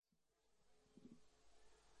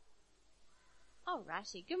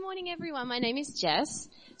Alrighty. Good morning, everyone. My name is Jess.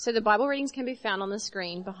 So the Bible readings can be found on the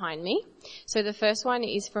screen behind me. So the first one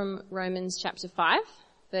is from Romans chapter 5,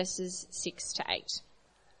 verses 6 to 8.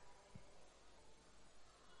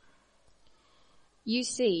 You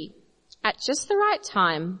see, at just the right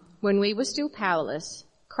time, when we were still powerless,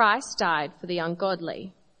 Christ died for the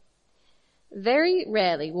ungodly. Very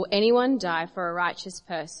rarely will anyone die for a righteous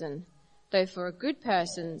person, though for a good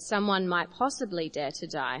person, someone might possibly dare to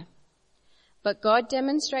die. But God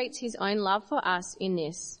demonstrates his own love for us in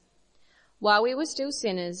this. While we were still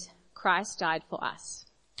sinners, Christ died for us.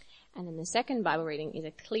 And then the second Bible reading is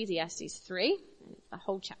Ecclesiastes 3, and it's the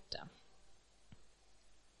whole chapter.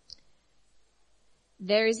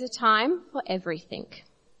 There is a time for everything,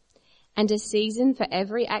 and a season for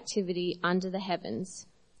every activity under the heavens.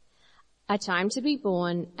 A time to be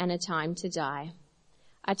born and a time to die.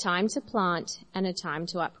 A time to plant and a time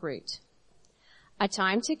to uproot. A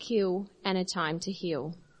time to kill and a time to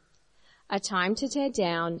heal. A time to tear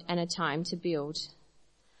down and a time to build.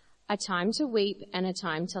 A time to weep and a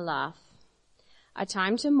time to laugh. A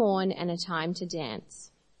time to mourn and a time to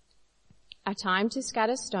dance. A time to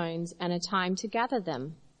scatter stones and a time to gather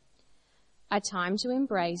them. A time to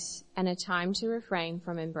embrace and a time to refrain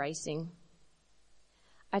from embracing.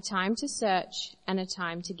 A time to search and a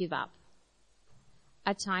time to give up.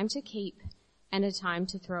 A time to keep and a time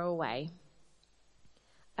to throw away.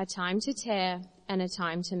 A time to tear and a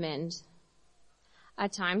time to mend. A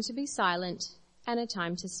time to be silent and a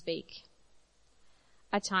time to speak.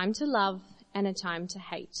 A time to love and a time to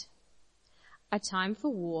hate. A time for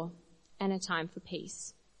war and a time for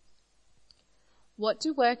peace. What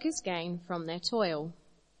do workers gain from their toil?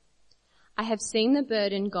 I have seen the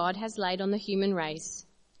burden God has laid on the human race.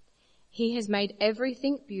 He has made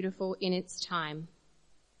everything beautiful in its time.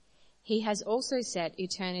 He has also set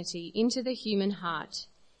eternity into the human heart.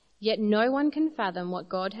 Yet no one can fathom what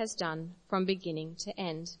God has done from beginning to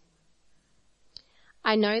end.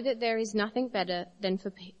 I know that there is nothing better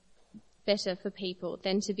for people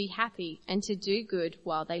than to be happy and to do good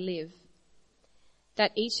while they live,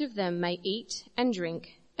 that each of them may eat and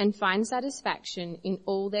drink and find satisfaction in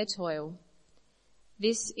all their toil.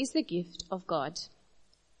 This is the gift of God.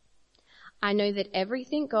 I know that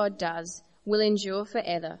everything God does will endure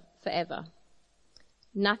forever.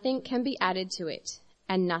 Nothing can be added to it,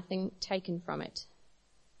 and nothing taken from it.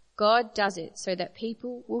 God does it so that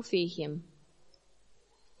people will fear him.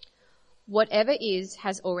 Whatever is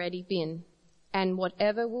has already been, and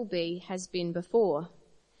whatever will be has been before,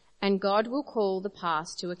 and God will call the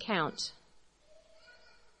past to account.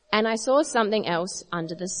 And I saw something else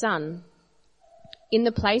under the sun. In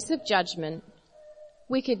the place of judgment,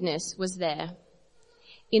 wickedness was there.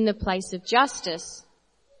 In the place of justice,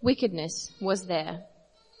 wickedness was there.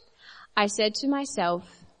 I said to myself,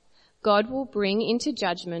 God will bring into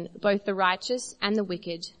judgment both the righteous and the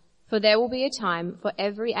wicked, for there will be a time for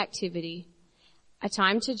every activity, a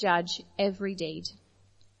time to judge every deed.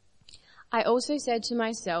 I also said to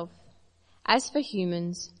myself, as for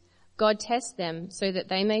humans, God tests them so that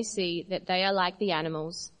they may see that they are like the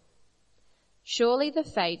animals. Surely the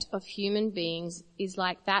fate of human beings is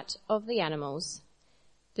like that of the animals.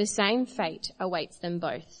 The same fate awaits them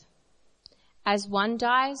both. As one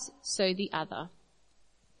dies, so the other.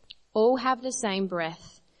 All have the same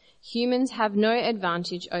breath. Humans have no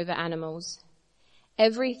advantage over animals.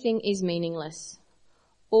 Everything is meaningless.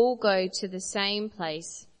 All go to the same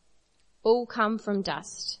place. All come from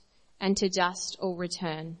dust, and to dust all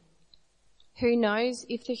return. Who knows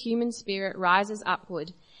if the human spirit rises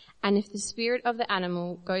upward, and if the spirit of the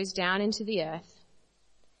animal goes down into the earth?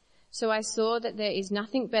 So I saw that there is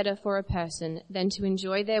nothing better for a person than to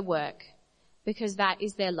enjoy their work, because that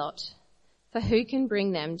is their lot. For who can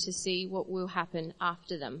bring them to see what will happen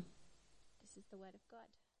after them? This is the word of God.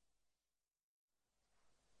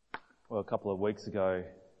 Well, a couple of weeks ago,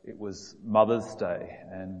 it was Mother's Day,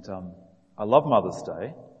 and I love Mother's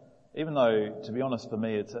Day, even though, to be honest, for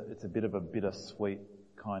me, it's a bit of a bittersweet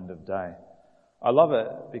kind of day. I love it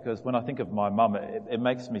because when I think of my mum, it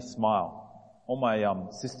makes me smile. All my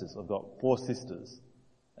sisters, I've got 4 sisters,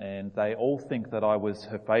 and they all think that I was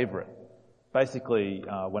her favourite. Basically,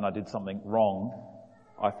 when I did something wrong,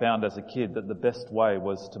 I found as a kid that the best way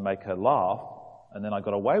was to make her laugh, and then I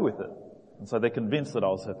got away with it. And so they're convinced that I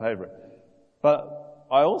was her favourite. But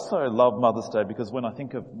I also love Mother's Day because when I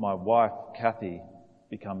think of my wife, Kathy,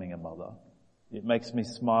 becoming a mother, it makes me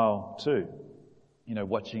smile too. You know,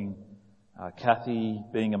 watching Kathy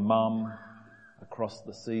being a mum across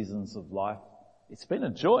the seasons of life. It's been a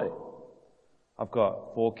joy. I've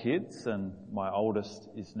got 4 kids and my oldest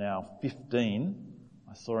is now 15.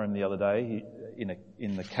 I saw him the other day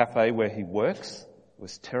in the cafe where he works. It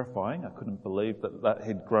was terrifying. I couldn't believe that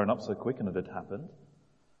he'd grown up so quick and it had happened.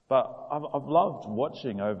 But I've loved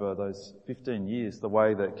watching over those 15 years the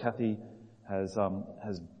way that Kathy has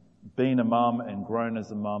been a mum and grown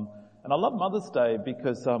as a mum. And I love Mother's Day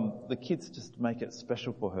because the kids just make it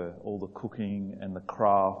special for her. All the cooking and the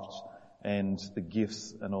craft and the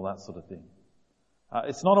gifts and all that sort of thing.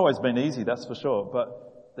 It's not always been easy, that's for sure, but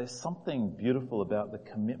there's something beautiful about the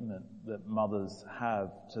commitment that mothers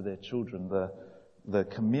have to their children, the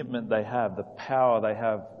commitment they have, the power they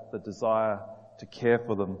have, the desire to care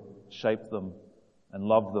for them, shape them, and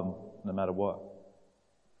love them no matter what.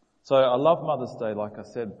 So I love Mother's Day, like I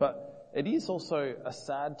said, but it is also a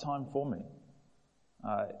sad time for me.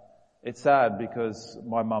 It's sad because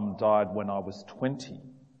my mum died when I was 20.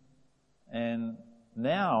 And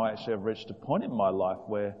now actually I've reached a point in my life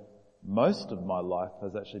where most of my life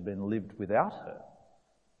has actually been lived without her.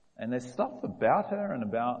 And there's stuff about her and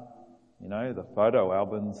about, the photo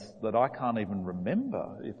albums that I can't even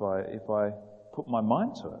remember if I put my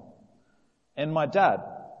mind to it. And my dad,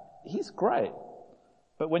 he's great.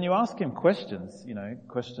 But when you ask him questions,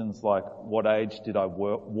 questions like, what age did I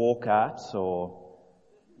walk at? Or,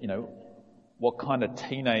 what kind of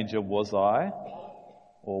teenager was I?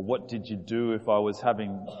 Or what did you do if I was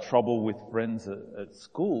having trouble with friends at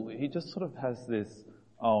school? He just sort of has this,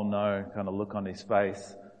 oh no, kind of look on his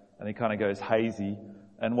face. And he kind of goes hazy.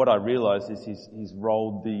 And what I realize is he's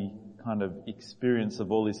rolled the kind of experience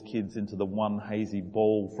of all his kids into the one hazy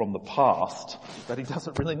ball from the past that he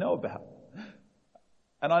doesn't really know about.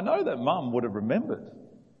 And I know that Mum would have remembered.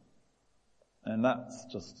 And that's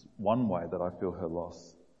just one way that I feel her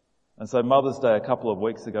loss. And so Mother's Day a couple of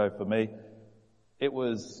weeks ago for me, it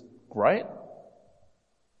was great,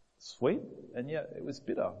 sweet, and yet it was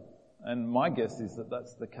bitter. And my guess is that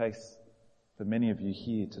that's the case for many of you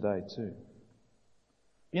here today too.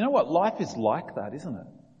 You know what? Life is like that, isn't it?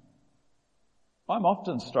 I'm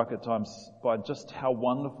often struck at times by just how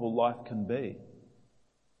wonderful life can be.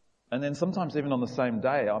 And then sometimes even on the same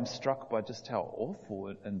day, I'm struck by just how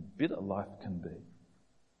awful and bitter life can be.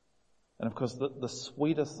 And of course, the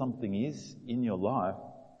sweeter something is in your life,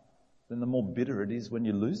 then the more bitter it is when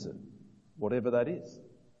you lose it, whatever that is.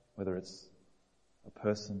 Whether it's a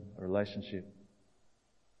person, a relationship,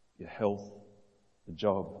 your health, a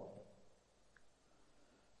job.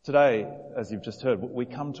 Today, as you've just heard, we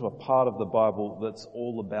come to a part of the Bible that's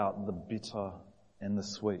all about the bitter and the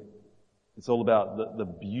sweet. It's all about the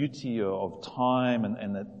beauty of time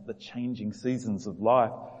and the changing seasons of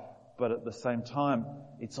life. But at the same time,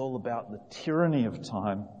 it's all about the tyranny of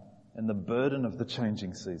time and the burden of the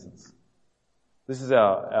changing seasons. This is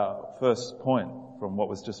our first point from what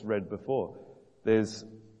was just read before. There's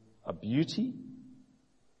a beauty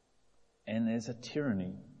and there's a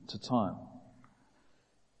tyranny to time.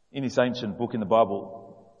 In this ancient book in the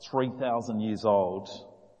Bible, 3,000 years old,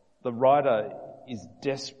 the writer is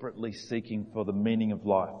desperately seeking for the meaning of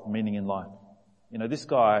life, meaning in life. This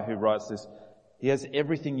guy who writes this, he has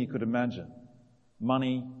everything you could imagine.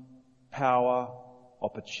 Money, power,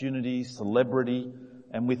 opportunity, celebrity,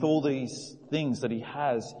 and with all these things that he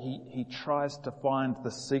has, he tries to find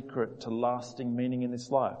the secret to lasting meaning in this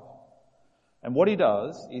life. And what he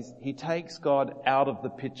does is he takes God out of the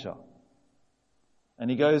picture. And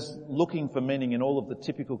he goes looking for meaning in all of the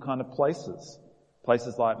typical kind of places.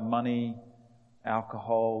 Places like money,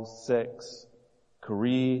 alcohol, sex,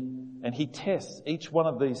 career. And he tests each one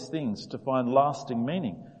of these things to find lasting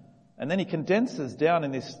meaning. And then he condenses down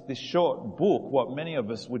in this short book what many of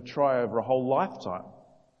us would try over a whole lifetime.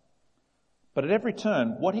 But at every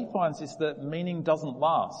turn, what he finds is that meaning doesn't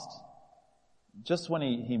last. Just when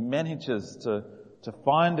he manages to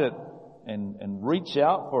find it and reach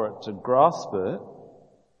out for it, to grasp it,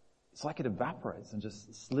 it's like it evaporates and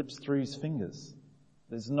just slips through his fingers.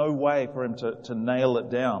 There's no way for him to nail it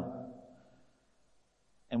down.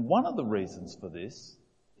 And one of the reasons for this,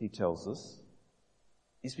 he tells us,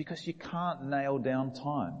 is because you can't nail down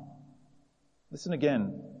time. Listen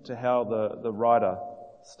again to how the writer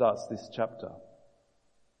starts this chapter.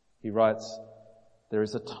 He writes, "There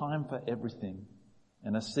is a time for everything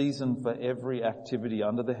and a season for every activity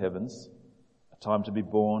under the heavens, a time to be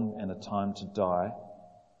born and a time to die,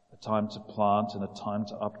 a time to plant and a time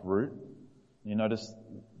to uproot." You notice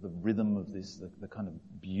the rhythm of this, the kind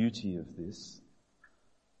of beauty of this.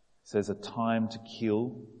 It says a time to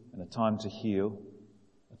kill and a time to heal,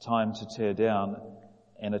 a time to tear down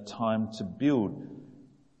and a time to build.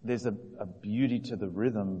 There's a beauty to the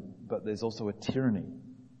rhythm, but there's also a tyranny.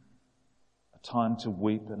 A time to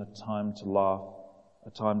weep and a time to laugh, a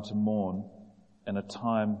time to mourn and a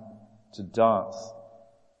time to dance.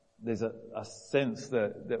 there's a sense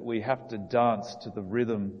that we have to dance to the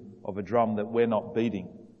rhythm of a drum that we're not beating.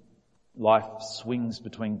 Life swings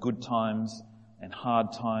between good times and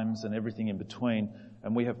hard times and everything in between,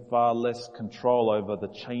 and we have far less control over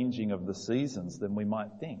the changing of the seasons than we might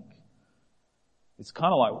think. It's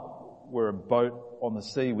kind of like we're a boat on the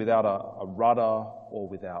sea without a rudder or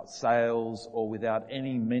without sails or without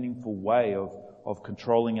any meaningful way of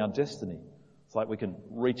controlling our destiny. It's like we can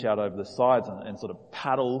reach out over the sides and sort of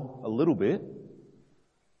paddle a little bit,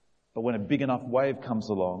 but when a big enough wave comes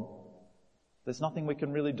along, there's nothing we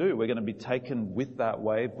can really do. We're going to be taken with that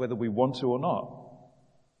wave whether we want to or not.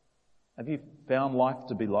 Have you found life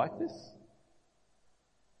to be like this?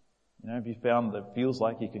 Have you found that it feels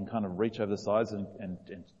like you can kind of reach over the sides and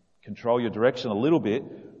control your direction a little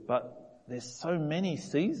bit, but there's so many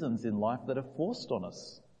seasons in life that are forced on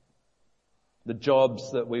us. The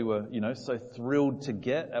jobs that we were, so thrilled to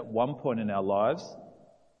get at one point in our lives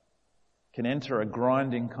can enter a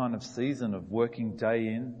grinding kind of season of working day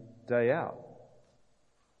in, day out.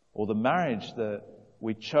 Or the marriage that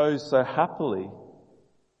we chose so happily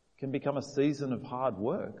can become a season of hard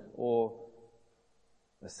work, or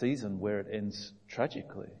a season where it ends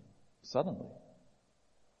tragically, suddenly.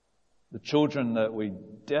 The children that we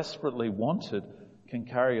desperately wanted can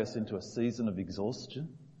carry us into a season of exhaustion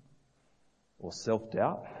or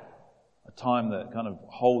self-doubt, a time that kind of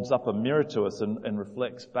holds up a mirror to us and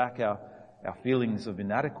reflects back our feelings of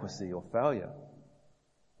inadequacy or failure.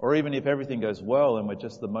 Or even if everything goes well and we're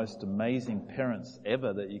just the most amazing parents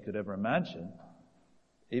ever that you could ever imagine,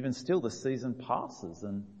 even still the season passes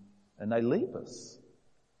and they leave us.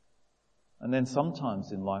 And then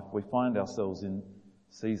sometimes in life we find ourselves in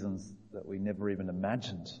seasons that we never even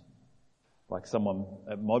imagined. Like someone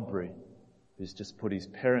at Modbury who's just put his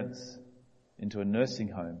parents into a nursing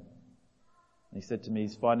home. And he said to me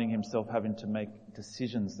he's finding himself having to make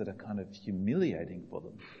decisions that are kind of humiliating for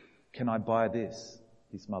them. Can I buy this?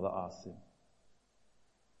 His mother asked him.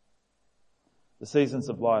 The seasons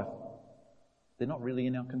of life, they're not really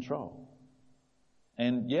in our control.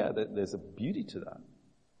 And yeah, there's a beauty to that.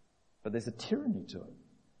 But there's a tyranny to it.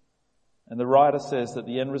 And the writer says that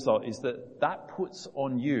the end result is that puts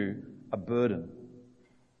on you a burden.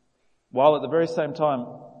 While at the very same time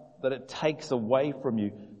that it takes away from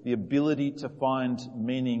you the ability to find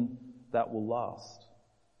meaning that will last.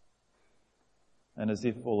 And as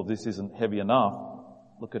if all of this isn't heavy enough,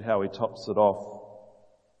 look at how he tops it off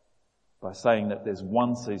by saying that there's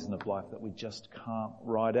one season of life that we just can't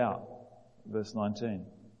ride out. Verse 19.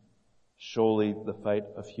 Surely the fate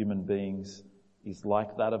of human beings is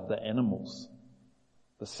like that of the animals.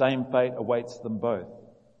 The same fate awaits them both.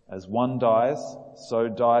 As one dies, so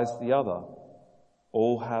dies the other.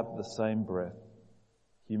 All have the same breath.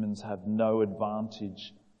 Humans have no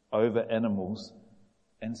advantage over animals.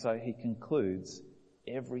 And so he concludes,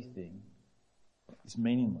 everything is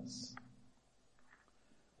meaningless.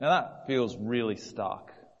 Now that feels really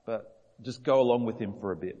stark, but just go along with him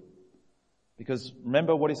for a bit. Because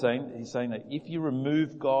remember what he's saying? He's saying that if you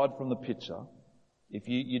remove God from the picture, if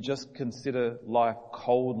you just consider life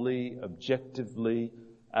coldly, objectively,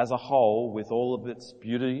 as a whole, with all of its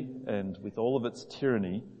beauty and with all of its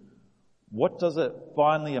tyranny, what does it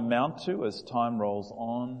finally amount to as time rolls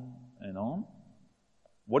on and on?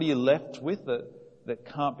 What are you left with that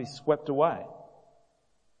can't be swept away?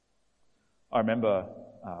 I remember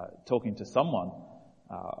talking to someone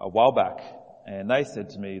a while back, and they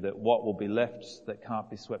said to me that what will be left that can't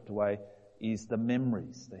be swept away is the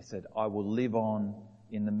memories. They said, I will live on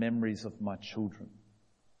in the memories of my children,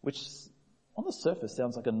 which on the surface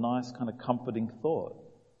sounds like a nice kind of comforting thought.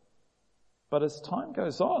 But as time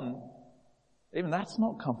goes on, even that's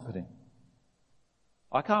not comforting.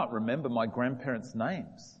 I can't remember my grandparents'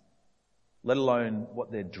 names, let alone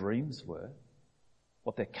what their dreams were,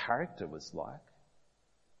 what their character was like.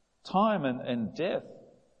 Time and death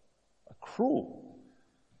are cruel.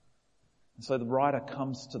 And so the writer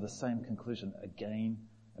comes to the same conclusion again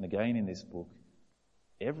and again in this book.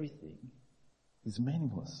 Everything is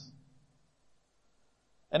meaningless.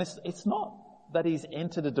 And it's not that he's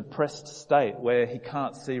entered a depressed state where he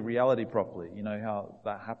can't see reality properly. You know how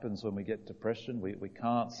that happens when we get depression? We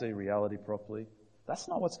can't see reality properly. That's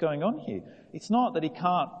not what's going on here. It's not that he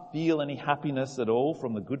can't feel any happiness at all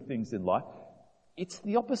from the good things in life. It's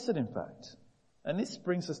the opposite, in fact. And this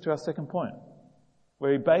brings us to our second point,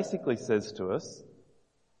 where he basically says to us,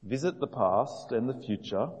 visit the past and the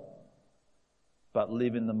future, but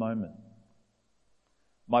live in the moment.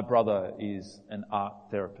 My brother is an art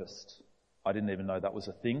therapist. I didn't even know that was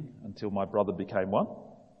a thing until my brother became one,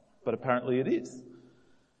 but apparently it is.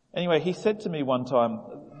 Anyway, he said to me one time,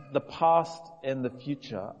 the past and the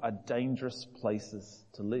future are dangerous places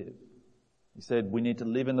to live. He said we need to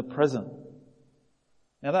live in the present.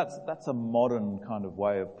 Now that's a modern kind of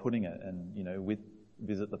way of putting it, and with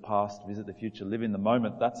visit the past, visit the future, live in the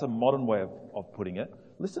moment. That's a modern way of putting it.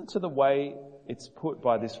 Listen to the way it's put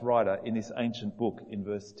by this writer in this ancient book in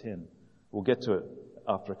verse 10. We'll get to it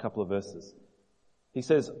after a couple of verses. He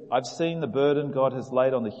says, I've seen the burden God has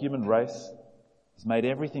laid on the human race. He's made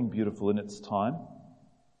everything beautiful in its time.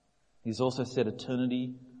 He's also set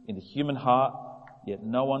eternity in the human heart, yet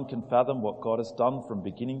no one can fathom what God has done from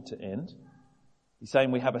beginning to end. He's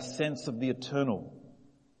saying we have a sense of the eternal.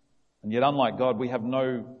 And yet unlike God, we have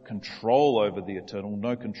no control over the eternal,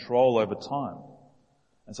 no control over time.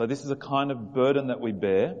 And so this is a kind of burden that we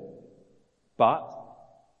bear, but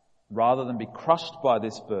rather than be crushed by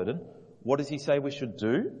this burden, what does he say we should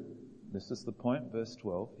do? This is the point, verse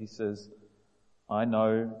 12. He says, I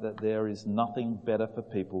know that there is nothing better for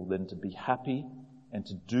people than to be happy and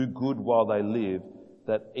to do good while they live,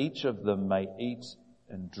 that each of them may eat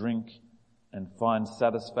and drink and find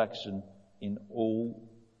satisfaction in all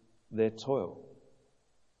their toil.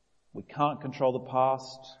 We can't control the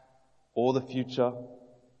past or the future.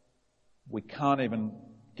 We can't even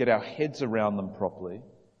get our heads around them properly.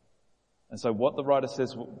 And so what the writer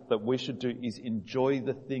says that we should do is enjoy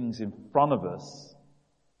the things in front of us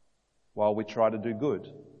while we try to do good.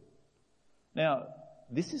 Now,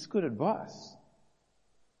 this is good advice.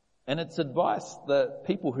 And it's advice that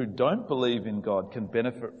people who don't believe in God can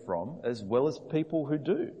benefit from, as well as people who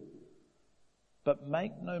do. But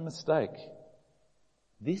make no mistake,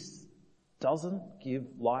 this doesn't give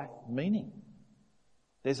life meaning.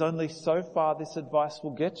 There's only so far this advice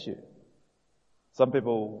will get you. Some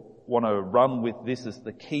people want to run with this as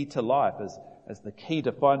the key to life, as the key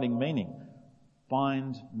to finding meaning.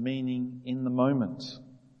 Find meaning in the moment.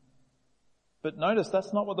 But notice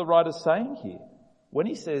that's not what the writer's saying here. When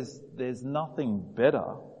he says there's nothing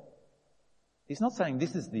better, he's not saying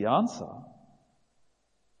this is the answer.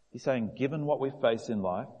 He's saying, given what we face in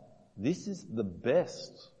life, this is the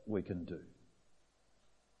best we can do.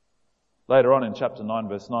 Later on in chapter 9,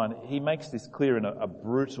 verse 9, he makes this clear in a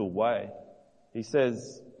brutal way. He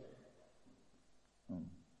says,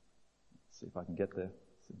 let's see if I can get there.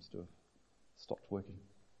 Seems to have stopped working.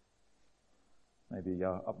 Maybe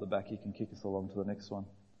up the back you can kick us along to the next one.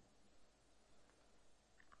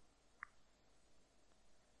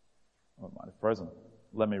 Oh, it might have frozen.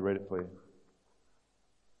 Let me read it for you.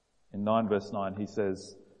 In 9 verse 9 he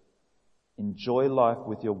says, enjoy life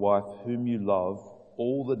with your wife whom you love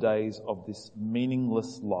all the days of this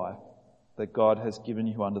meaningless life that God has given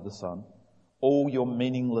you under the sun. All your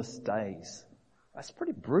meaningless days. That's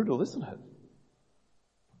pretty brutal, isn't it?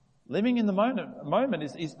 Living in the moment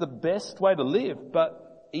is the best way to live,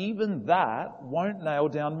 but even that won't nail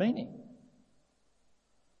down meaning.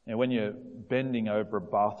 Now, when you're bending over a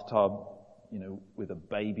bathtub, with a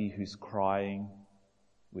baby who's crying,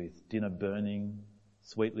 with dinner burning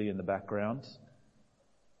sweetly in the background,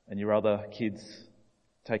 and your other kids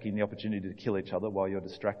taking the opportunity to kill each other while you're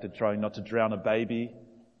distracted, trying not to drown a baby,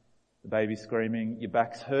 the baby screaming, your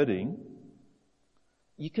back's hurting,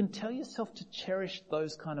 you can tell yourself to cherish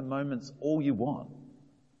those kind of moments all you want.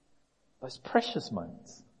 Those precious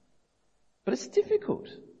moments. But it's difficult.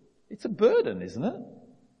 It's a burden, isn't it?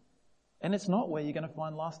 And it's not where you're going to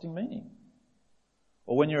find lasting meaning.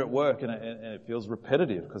 Or when you're at work and it feels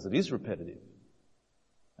repetitive, because it is repetitive.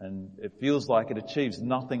 And it feels like it achieves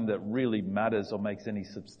nothing that really matters or makes any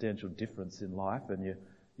substantial difference in life, and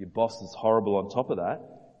your boss is horrible on top of that.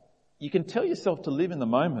 You can tell yourself to live in the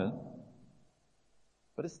moment,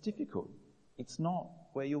 but it's difficult. It's not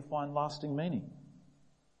where you'll find lasting meaning.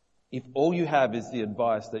 If all you have is the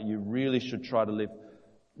advice that you really should try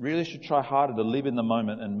harder to live in the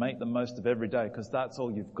moment and make the most of every day, because that's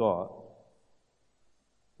all you've got,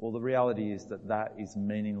 well, the reality is that is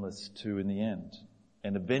meaningless too in the end.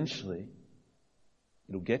 And eventually,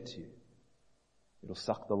 it'll get to you. It'll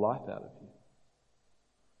suck the life out of you.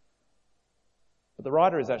 But the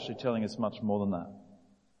writer is actually telling us much more than that.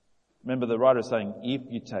 Remember, the writer is saying, if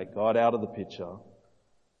you take God out of the picture,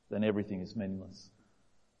 then everything is meaningless.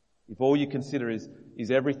 If all you consider is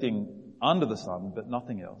everything under the sun, but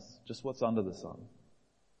nothing else, just what's under the sun,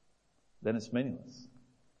 then it's meaningless.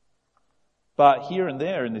 But here and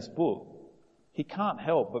there in this book, he can't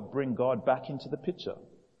help but bring God back into the picture.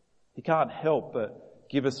 He can't help but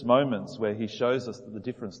give us moments where he shows us the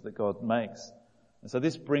difference that God makes. And so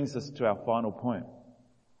this brings us to our final point.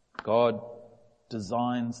 God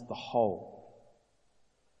designs the whole.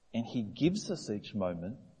 And he gives us each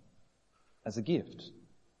moment as a gift.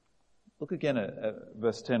 Look again at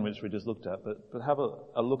verse 10, which we just looked at, but have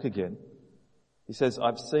a look again. He says,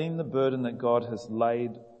 I've seen the burden that God has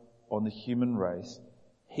laid on the human race.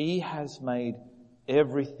 He has made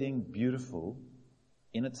everything beautiful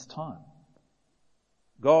in its time.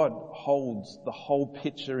 God holds the whole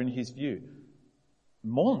picture in his view.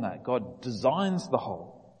 More than that, God designs the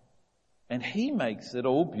whole. And he makes it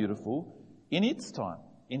all beautiful in its time,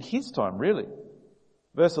 in his time, really.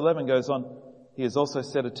 Verse 11 goes on, he has also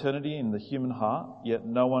set eternity in the human heart, yet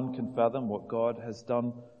no one can fathom what God has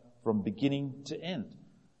done from beginning to end.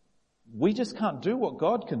 We just can't do what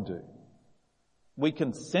God can do. We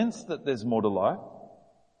can sense that there's more to life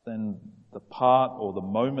than the part or the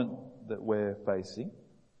moment that we're facing,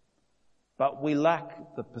 but we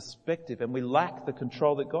lack the perspective and we lack the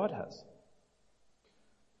control that God has.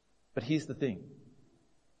 But here's the thing.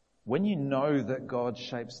 When you know that God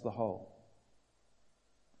shapes the whole,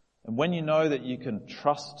 and when you know that you can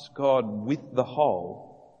trust God with the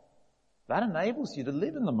whole, that enables you to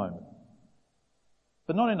live in the moment.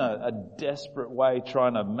 But not in a desperate way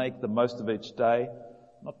trying to make the most of each day,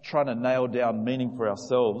 not trying to nail down meaning for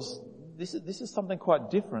ourselves. This is something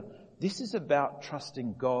quite different. This is about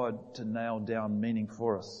trusting God to nail down meaning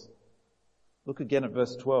for us. Look again at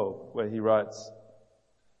verse 12 where he writes,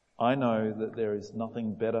 I know that there is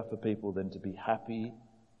nothing better for people than to be happy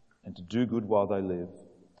and to do good while they live,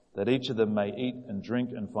 that each of them may eat and drink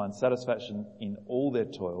and find satisfaction in all their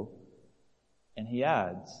toil. And he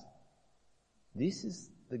adds, this is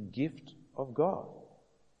the gift of God.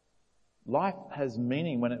 Life has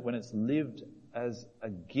meaning when it's lived as a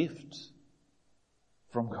gift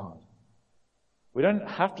from God. We don't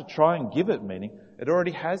have to try and give it meaning. It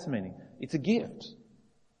already has meaning. It's a gift.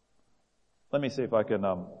 Let me see if I can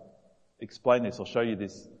explain this or show you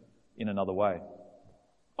this in another way.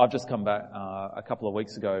 I've just come back a couple of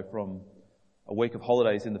weeks ago from a week of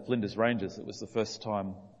holidays in the Flinders Ranges. It was the first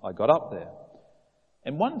time I got up there.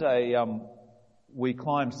 And one day we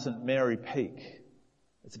climbed St Mary Peak.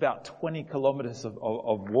 It's about 20 kilometres of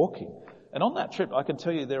walking. And on that trip, I can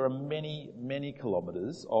tell you there are many, many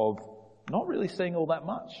kilometres of not really seeing all that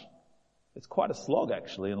much. It's quite a slog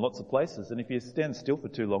actually in lots of places. And if you stand still for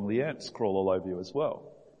too long, the ants crawl all over you as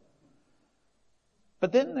well.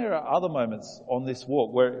 But then there are other moments on this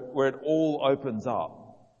walk where it all opens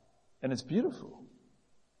up and it's beautiful.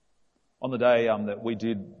 On the day that we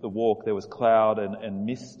did the walk, there was cloud and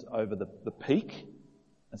mist over the peak.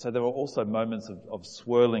 And so there were also moments of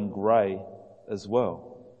swirling grey as well.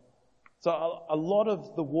 So a lot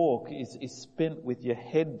of the walk is spent with your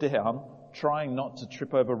head down, trying not to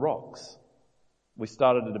trip over rocks. We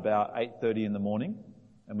started at about 8:30 in the morning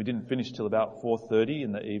and we didn't finish till about 4:30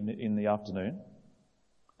 in the afternoon.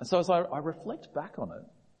 And so as I reflect back on it,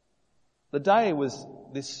 the day was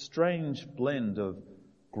this strange blend of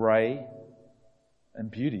grey and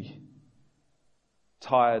beauty,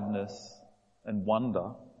 tiredness and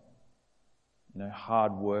wonder,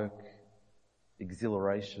 hard work,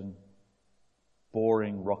 exhilaration,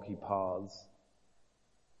 boring rocky paths,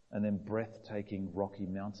 and then breathtaking rocky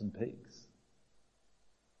mountain peaks.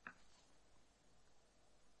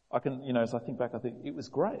 As I think back, I think it was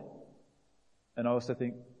great. And I also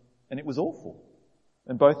think, and it was awful.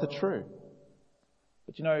 And both are true.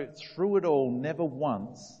 But through it all, never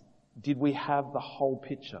once did we have the whole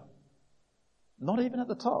picture. Not even at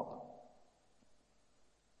the top.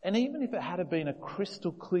 And even if it had been a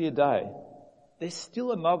crystal clear day, there's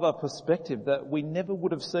still another perspective that we never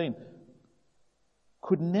would have seen,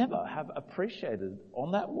 could never have appreciated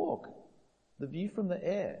on that walk. The view from the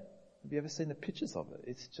air. Have you ever seen the pictures of it?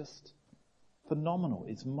 It's just phenomenal.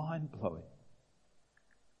 It's mind-blowing.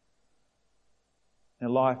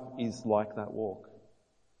 And life is like that walk.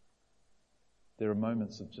 There are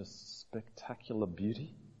moments of just spectacular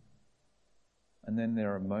beauty. And then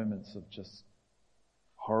there are moments of just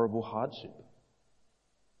horrible hardship.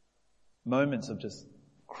 Moments of just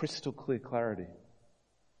crystal clear clarity.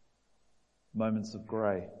 Moments of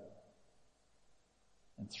grey.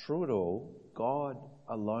 And through it all, God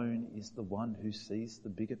alone is the one who sees the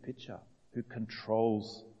bigger picture, who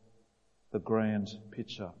controls the grand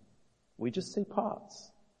picture. We just see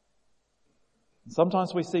parts.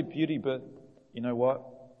 Sometimes we see beauty, but you know what?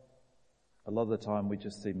 A lot of the time we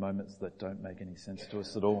just see moments that don't make any sense to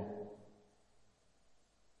us at all.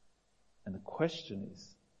 And the question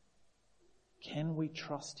is, can we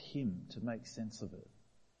trust Him to make sense of it?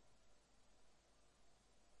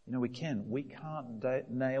 We can. We can't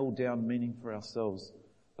nail down meaning for ourselves,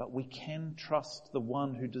 but we can trust the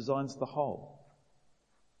one who designs the whole.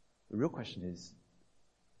 The real question is,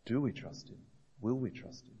 do we trust Him? Will we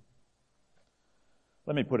trust Him?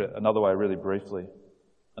 Let me put it another way really briefly.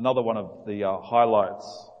 Another one of the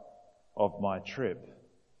highlights of my trip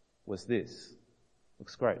was this.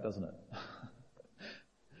 Looks great, doesn't it?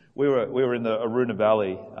 We were in the Aruna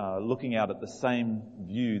Valley, looking out at the same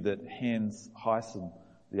view that Hans Huyssen,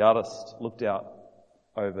 the artist, looked out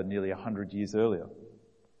over nearly 100 years earlier.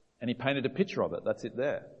 And he painted a picture of it. That's it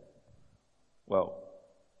there. Well,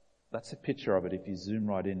 that's a picture of it if you zoom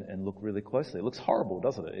right in and look really closely. It looks horrible,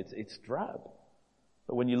 doesn't it? It's drab.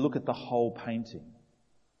 But when you look at the whole painting,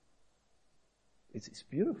 it's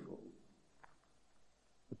beautiful.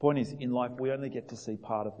 The point is, in life, we only get to see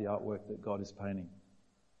part of the artwork that God is painting.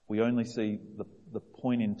 We only see the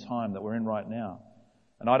point in time that we're in right now.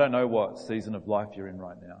 And I don't know what season of life you're in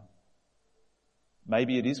right now.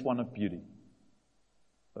 Maybe it is one of beauty.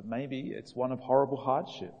 But maybe it's one of horrible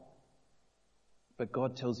hardship. But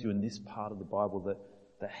God tells you in this part of the Bible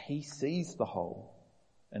that He sees the whole,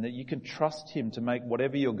 and that you can trust Him to make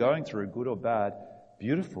whatever you're going through, good or bad,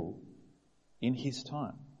 beautiful in His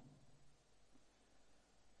time.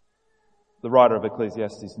 The writer of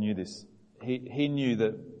Ecclesiastes knew this. He knew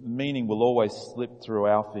that meaning will always slip through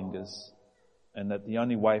our fingers, and that the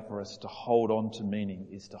only way for us to hold on to meaning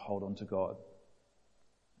is to hold on to God.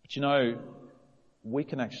 But you know, we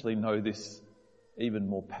can actually know this even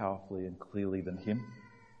more powerfully and clearly than him.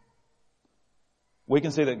 We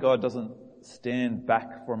can see that God doesn't stand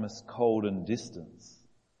back from us cold and distant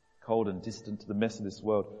to the mess of this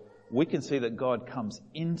world. We can see that God comes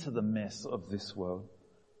into the mess of this world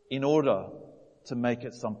in order to make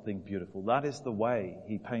it something beautiful. That is the way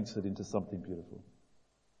He paints it into something beautiful.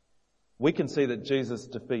 We can see that Jesus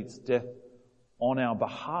defeats death on our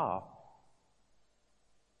behalf.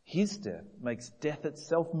 His death makes death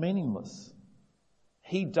itself meaningless.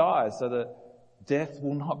 He dies so that death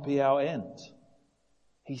will not be our end.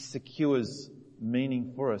 He secures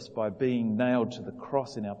meaning for us by being nailed to the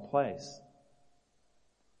cross in our place.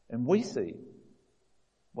 And we see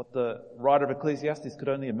what the writer of Ecclesiastes could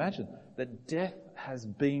only imagine, that death has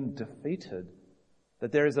been defeated,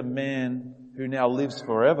 that there is a man who now lives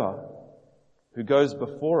forever, who goes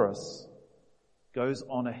before us, goes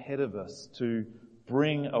on ahead of us to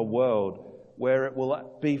bring a world where it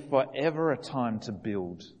will be forever a time to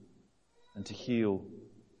build and to heal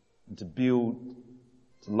and to build,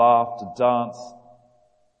 to laugh, to dance,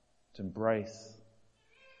 to embrace,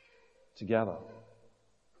 to gather.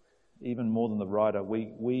 Even more than the writer,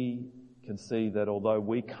 we can see that although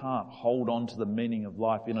we can't hold on to the meaning of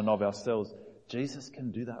life in and of ourselves, Jesus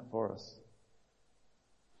can do that for us.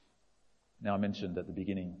 Now, I mentioned at the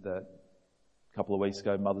beginning that a couple of weeks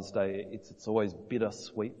ago, Mother's Day, it's always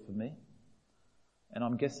bittersweet for me. And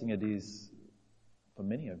I'm guessing it is for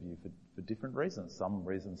many of you for different reasons. Some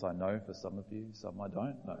reasons I know for some of you, some I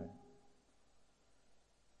don't know.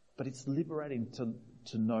 But it's liberating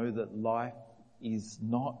to know that life is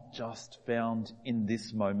not just found in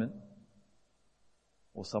this moment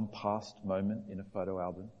or some past moment in a photo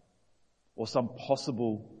album or some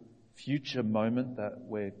possible future moment that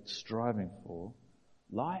we're striving for.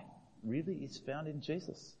 Life really is found in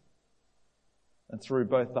Jesus. And through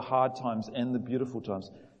both the hard times and the beautiful times,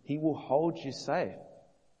 He will hold you safe.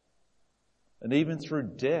 And even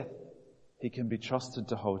through death, He can be trusted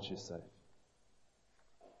to hold you safe.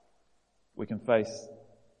 We can face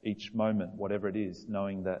each moment, whatever it is,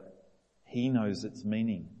 knowing that He knows its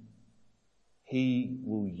meaning. He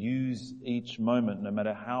will use each moment, no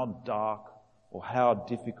matter how dark or how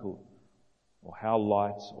difficult or how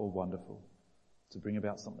light or wonderful, to bring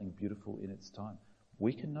about something beautiful in its time.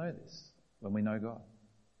 We can know this when we know God.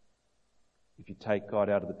 If you take God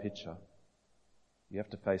out of the picture, you have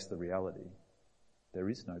to face the reality. There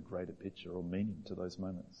is no greater picture or meaning to those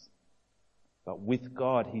moments. But with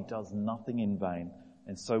God, He does nothing in vain.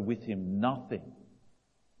 And so with Him, nothing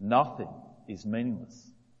is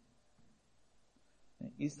meaningless.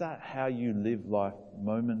 Is that how you live life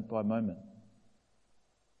moment by moment?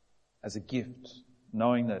 As a gift,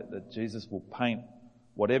 knowing that Jesus will paint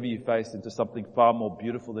whatever you face into something far more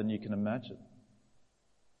beautiful than you can imagine.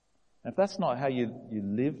 And if that's not how you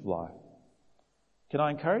live life, can I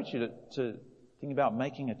encourage you to think about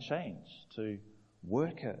making a change, to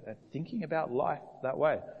work at thinking about life that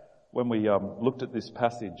way? When we looked at this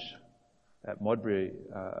passage at Modbury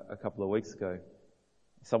a couple of weeks ago,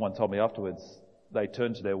 someone told me afterwards, they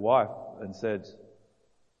turned to their wife and said,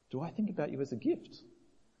 "Do I think about you as a gift?"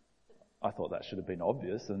 I thought that should have been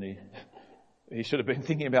obvious, and he should have been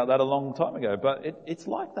thinking about that a long time ago. But it's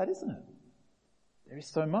like that, isn't it? There is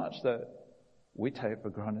so much that we take for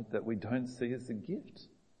granted that we don't see as a gift.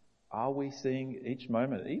 Are we seeing each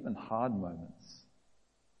moment, even hard moments,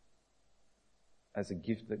 as a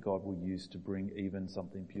gift that God will use to bring even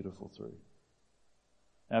something beautiful through?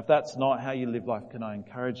 Now, if that's not how you live life, can I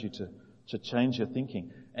encourage you to change your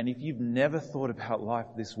thinking? And if you've never thought about life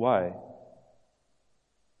this way,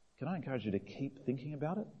 can I encourage you to keep thinking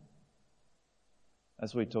about it?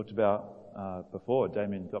 As we talked about before,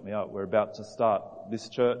 Damien got me up, we're about to start this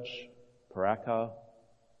church, Paraka,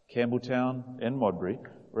 Campbelltown and Modbury.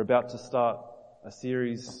 We're about to start a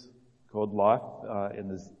series called Life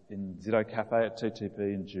in Zito Cafe at TTP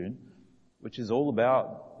in June, which is all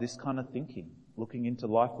about this kind of thinking, looking into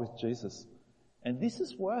life with Jesus. And this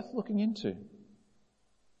is worth looking into.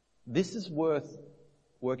 This is worth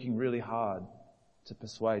working really hard to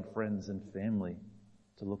persuade friends and family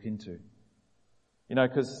to look into. You know,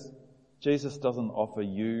 because Jesus doesn't offer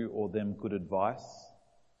you or them good advice,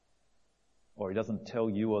 or he doesn't tell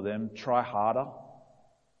you or them, try harder.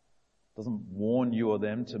 Doesn't warn you or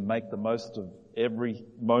them to make the most of every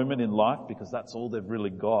moment in life because that's all they've really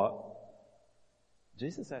got.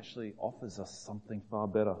 Jesus actually offers us something far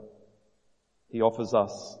better. He offers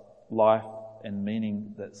us life and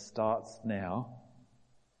meaning that starts now,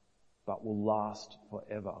 but will last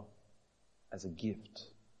forever as a gift.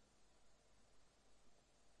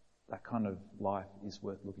 That kind of life is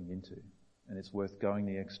worth looking into, and it's worth going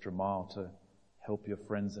the extra mile to help your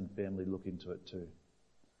friends and family look into it too.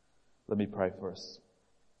 Let me pray for us.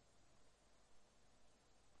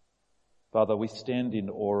 Father, we stand in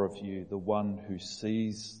awe of you, the one who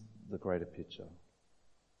sees the greater picture.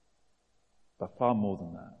 But far more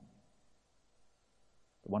than that,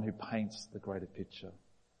 the one who paints the greater picture.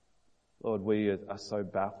 Lord, we are so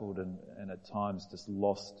baffled and at times just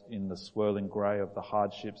lost in the swirling grey of the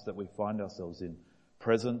hardships that we find ourselves in,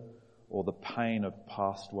 present or the pain of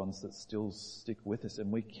past ones that still stick with us.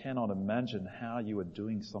 And we cannot imagine how you are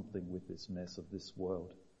doing something with this mess of this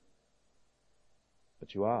world.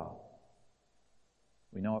 But you are.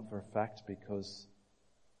 We know it for a fact because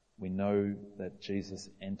we know that Jesus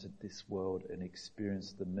entered this world and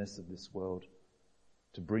experienced the mess of this world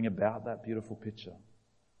to bring about that beautiful picture.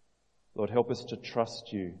 Lord, help us to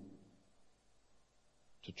trust you,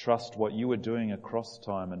 to trust what you are doing across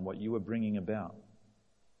time and what you are bringing about.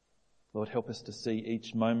 Lord, help us to see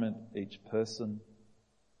each moment, each person,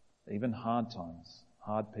 even hard times,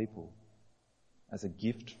 hard people, as a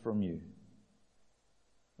gift from you.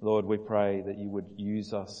 Lord, we pray that you would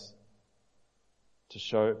use us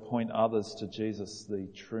to point others to Jesus, the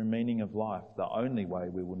true meaning of life, the only way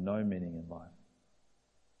we will know meaning in life.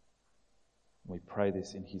 We pray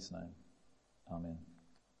this in his name. Amen.